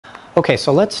Okay,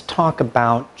 so let's talk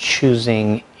about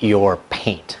choosing your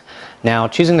paint. Now,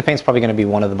 choosing the paint is probably going to be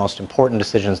one of the most important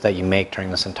decisions that you make during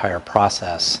this entire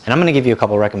process. And I'm going to give you a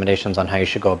couple of recommendations on how you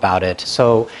should go about it.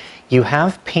 So you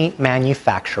have paint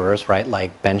manufacturers, right,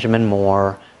 like Benjamin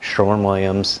Moore,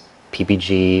 Sherwin-Williams,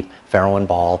 PPG, Farrow &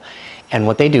 Ball. And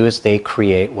what they do is they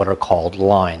create what are called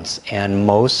lines. And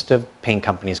most of paint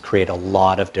companies create a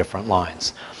lot of different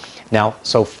lines. Now,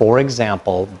 so for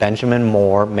example, Benjamin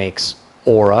Moore makes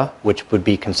Aura, which would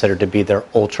be considered to be their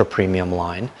ultra premium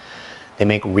line. They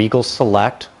make Regal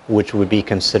Select, which would be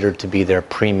considered to be their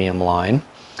premium line.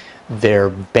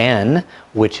 Their Ben,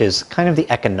 which is kind of the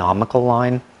economical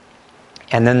line.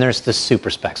 And then there's the super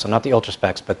spec, so not the ultra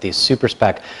specs, but the super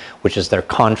spec, which is their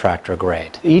contractor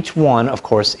grade. Each one, of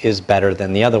course, is better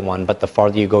than the other one, but the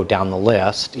farther you go down the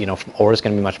list, Aura is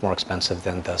going to be much more expensive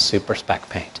than the super spec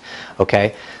paint.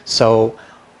 Okay, so,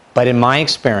 but in my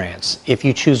experience, if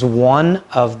you choose one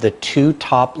of the two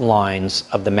top lines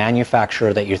of the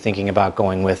manufacturer that you're thinking about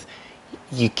going with,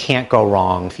 you can't go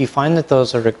wrong. If you find that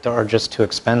those are just too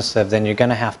expensive, then you're going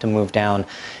to have to move down.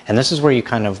 And this is where you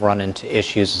kind of run into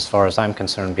issues as far as I'm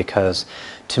concerned, because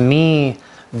to me,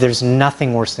 there's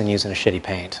nothing worse than using a shitty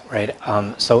paint, right?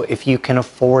 So if you can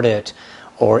afford it,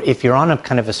 or if you're on a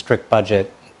kind of a strict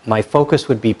budget, my focus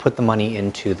would be put the money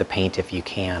into the paint if you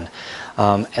can.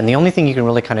 And the only thing you can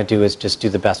really kind of do is just do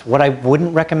the best. What I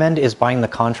wouldn't recommend is buying the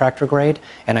contractor grade,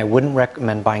 and I wouldn't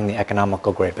recommend buying the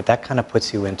economical grade, but that kind of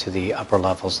puts you into the upper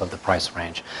levels of the price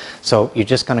range. So you're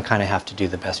just going to kind of have to do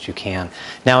the best you can.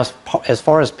 Now, as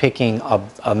far as picking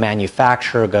a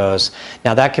manufacturer goes,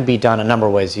 now that could be done a number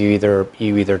of ways. You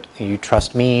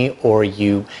trust me, or if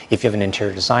you have an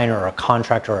interior designer or a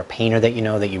contractor or a painter that you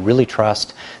know that you really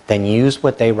trust, then use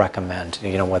what they recommend,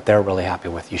 what they're really happy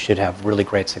with. You should have really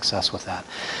great success with that.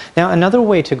 Now, another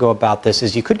way to go about this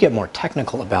is you could get more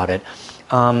technical about it.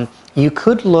 You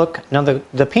could look, now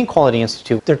the Paint Quality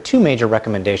Institute, their two major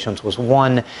recommendations was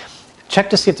one, check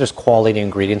to see if there's quality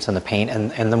ingredients in the paint,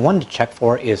 and the one to check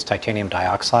for is titanium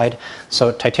dioxide.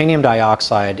 So titanium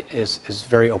dioxide is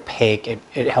very opaque.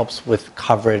 It helps with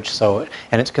coverage, and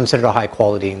it's considered a high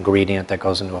quality ingredient that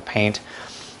goes into a paint.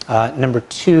 Number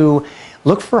two,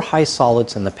 look for high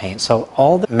solids in the paint. So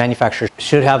all the manufacturers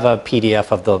should have a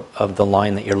PDF of the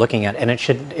line that you're looking at, and it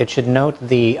should note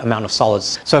the amount of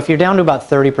solids. So if you're down to about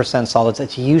 30% solids,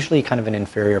 it's usually kind of an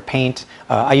inferior paint.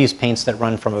 I use paints that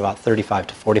run from about 35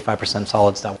 to 45%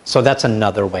 solids. So that's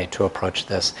another way to approach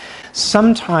this.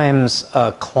 Sometimes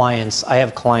clients, I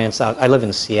have clients out, I live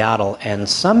in Seattle, and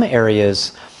some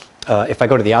areas, if I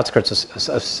go to the outskirts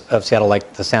of Seattle,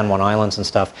 like the San Juan Islands and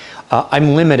stuff,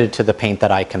 I'm limited to the paint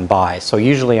that I can buy. So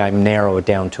usually I'm narrowed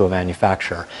down to a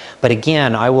manufacturer. But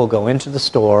again, I will go into the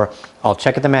store, I'll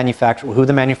check at the manufacturer, who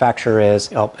the manufacturer is,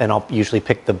 and I'll usually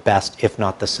pick the best, if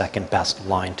not the second best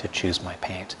line to choose my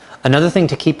paint. Another thing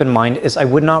to keep in mind is I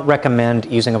would not recommend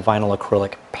using a vinyl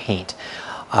acrylic paint.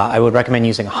 I would recommend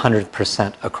using 100%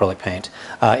 acrylic paint.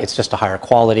 It's just a higher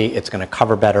quality, it's going to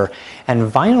cover better. And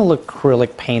vinyl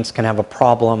acrylic paints can have a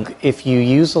problem if you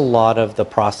use a lot of the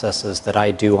processes that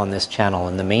I do on this channel,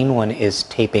 and the main one is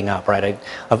taping up, right?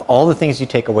 Of all the things you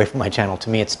take away from my channel, to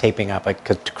me it's taping up,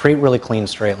 to create really clean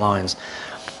straight lines.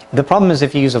 The problem is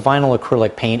if you use a vinyl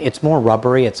acrylic paint, it's more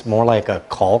rubbery, it's more like a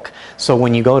caulk. So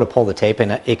when you go to pull the tape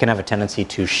in, it can have a tendency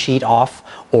to sheet off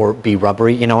or be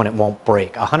rubbery, and it won't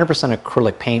break. 100%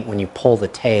 acrylic paint, when you pull the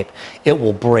tape, it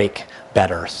will break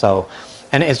better.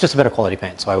 And it's just a better quality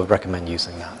paint, so I would recommend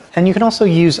using that. And you can also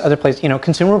use other places,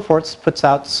 Consumer Reports puts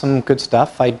out some good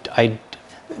stuff.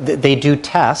 They do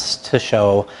tests to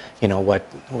show,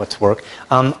 what's work.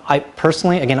 I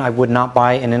personally, again, I would not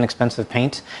buy an inexpensive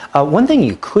paint. One thing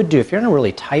you could do, if you're in a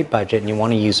really tight budget and you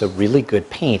want to use a really good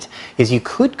paint, is you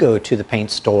could go to the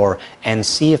paint store and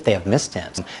see if they have mist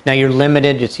tints. Now you're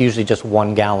limited, it's usually just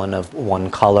 1 gallon of one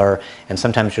color, and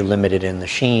sometimes you're limited in the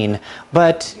sheen,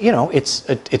 but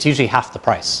it's usually half the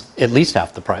price, at least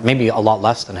half the price, maybe a lot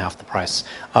less than half the price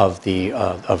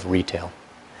of retail.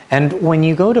 And when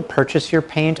you go to purchase your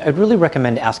paint, I'd really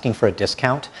recommend asking for a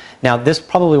discount. Now, this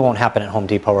probably won't happen at Home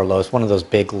Depot or Lowe's, one of those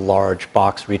big, large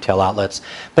box retail outlets.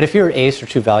 But if you're at Ace or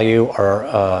True Value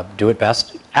or Do It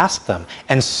Best, ask them.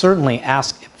 And certainly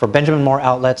ask for Benjamin Moore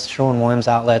outlets, Sherwin-Williams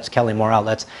outlets, Kelly Moore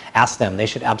outlets, ask them. They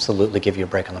should absolutely give you a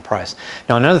break on the price.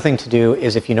 Now, another thing to do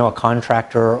is if you know a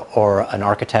contractor or an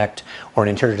architect or an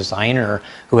interior designer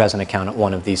who has an account at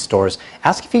one of these stores,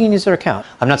 ask if you can use their account.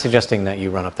 I'm not suggesting that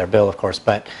you run up their bill, of course,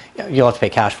 but you'll have to pay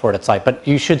cash for it at site. But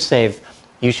you should save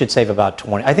you should save about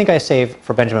 20. I think I save,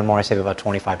 for Benjamin Moore, I save about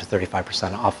 25 to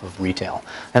 35% off of retail.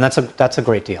 And that's a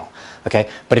great deal. Okay?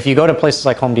 But if you go to places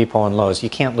like Home Depot and Lowe's, you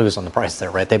can't lose on the price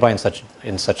there, right? They buy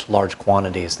in such large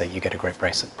quantities that you get a great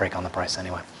break on the price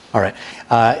anyway. All right.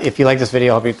 If you like this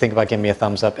video, I hope you think about giving me a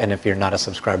thumbs up. And if you're not a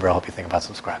subscriber, I hope you think about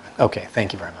subscribing. Okay.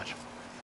 Thank you very much.